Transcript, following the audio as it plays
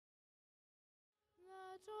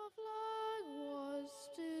flag was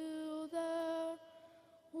still there.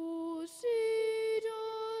 Who sees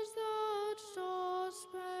that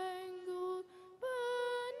star-spangled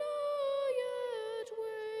banner yet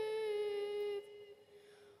wave?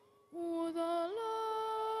 O'er the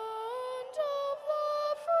land of the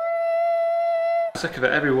free. Sick of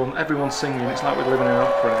it. Everyone's singing. It's like we're living in an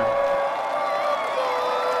opera now.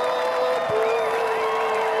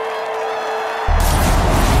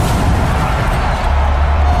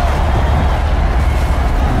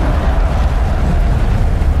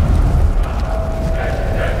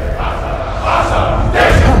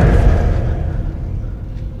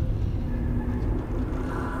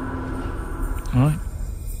 Right.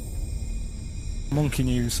 Monkey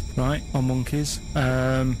news, right, on monkeys.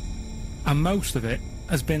 And most of it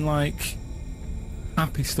has been like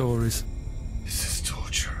happy stories. This is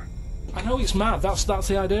torture. I know it's mad. That's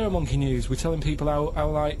the idea of monkey news. We're telling people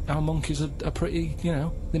how monkeys are pretty, you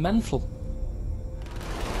know, they're mental.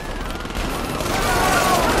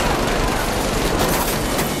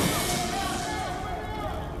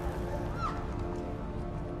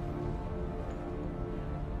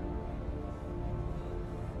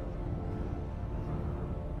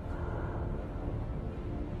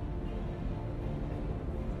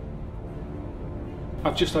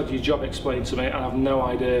 I've just had your job explained to me and I've no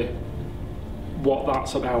idea what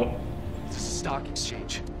that's about. It's a stock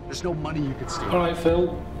exchange. There's no money you can steal. Alright,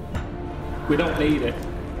 Phil. We don't need it.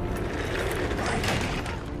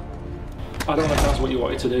 I don't know if that's what you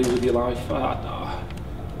wanted to do with your life. I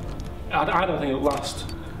don't think it'll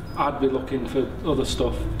last. I'd be looking for other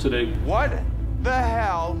stuff to do. What the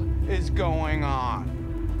hell is going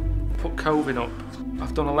on? Put coving up.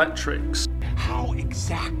 I've done electrics. How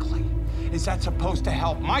exactly is that supposed to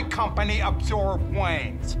help my company absorb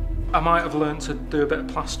Wayne's? I might have learnt to do a bit of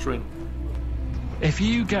plastering. If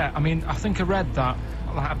you get, I mean, I think I read that,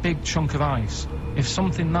 like a big chunk of ice, if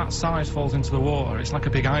something that size falls into the water, it's like a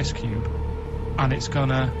big ice cube, and it's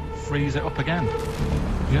gonna freeze it up again.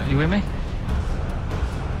 You with me?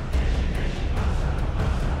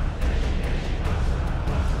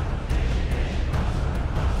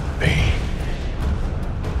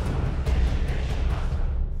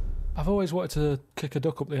 I've always wanted to kick a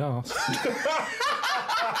duck up the arse.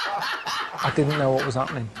 I didn't know what was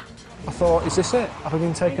happening. I thought, is this it? Have I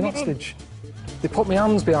been taken hostage? They put my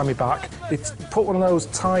hands behind my back, they put one of those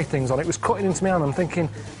tie things on, it was cutting into my hand. I'm thinking,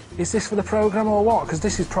 is this for the programme or what? Because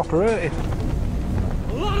this is proper hurting.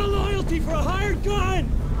 A lot of loyalty for a hired gun!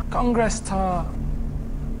 Congress tar.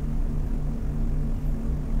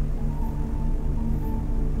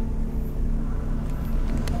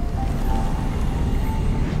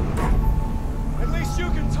 At least you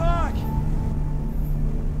can talk!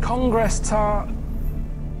 Congress tar.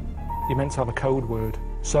 You're meant to have a code word,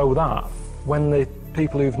 so that when the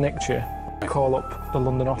people who've nicked you call up the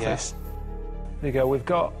London office, they go, we've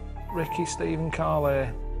got Ricky, Steve and Karl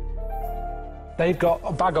here. They've got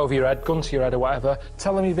a bag over your head, gun to your head or whatever,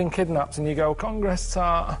 tell them you've been kidnapped, and you go, Congress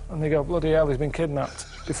tar, and they go, bloody hell, he's been kidnapped.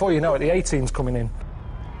 Before you know it, the A-team's coming in.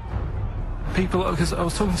 People, because I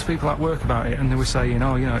was talking to people at work about it, and they were saying,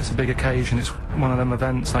 oh, you know, it's a big occasion, it's one of them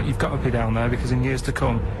events, like, you've got to be down there, because in years to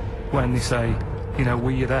come, when they say, you know,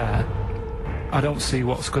 were you there? I don't see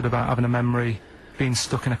what's good about having a memory being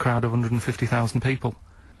stuck in a crowd of 150,000 people.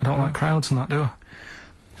 I don't like crowds and that, do I?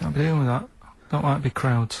 Can't be dealing with that. Don't like big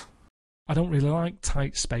crowds. I don't really like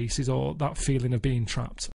tight spaces or that feeling of being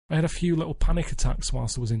trapped. I had a few little panic attacks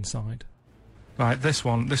whilst I was inside. Right, this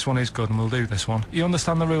one is good, and we'll do this one. You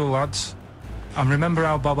understand the rule, lads? And remember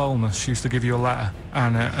how Bob Olmos used to give you a letter,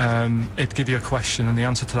 and it'd give you a question, and the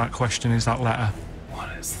answer to that question is that letter. What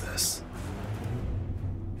is this?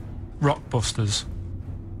 Rockbusters.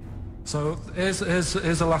 So here's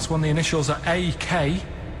the last one. The initials are AK,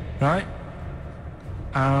 right?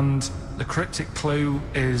 And the cryptic clue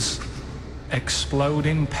is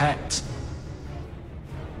exploding pet.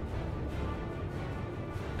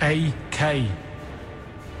 AK.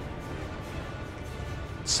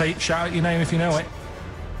 Say, shout out your name if you know it.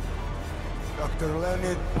 Dr.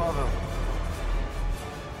 Leonid Pavel.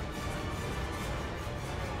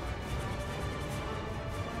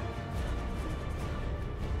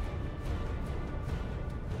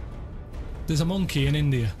 There's a monkey in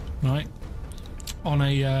India, right, on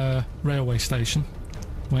a railway station,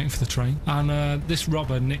 waiting for the train, and this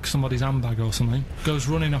robber nicks somebody's handbag or something, goes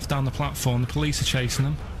running off down the platform, the police are chasing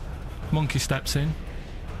them, monkey steps in,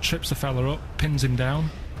 trips the fella up, pins him down,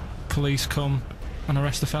 police come and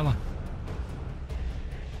arrest the fella.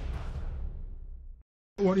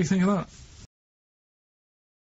 What do you think of that?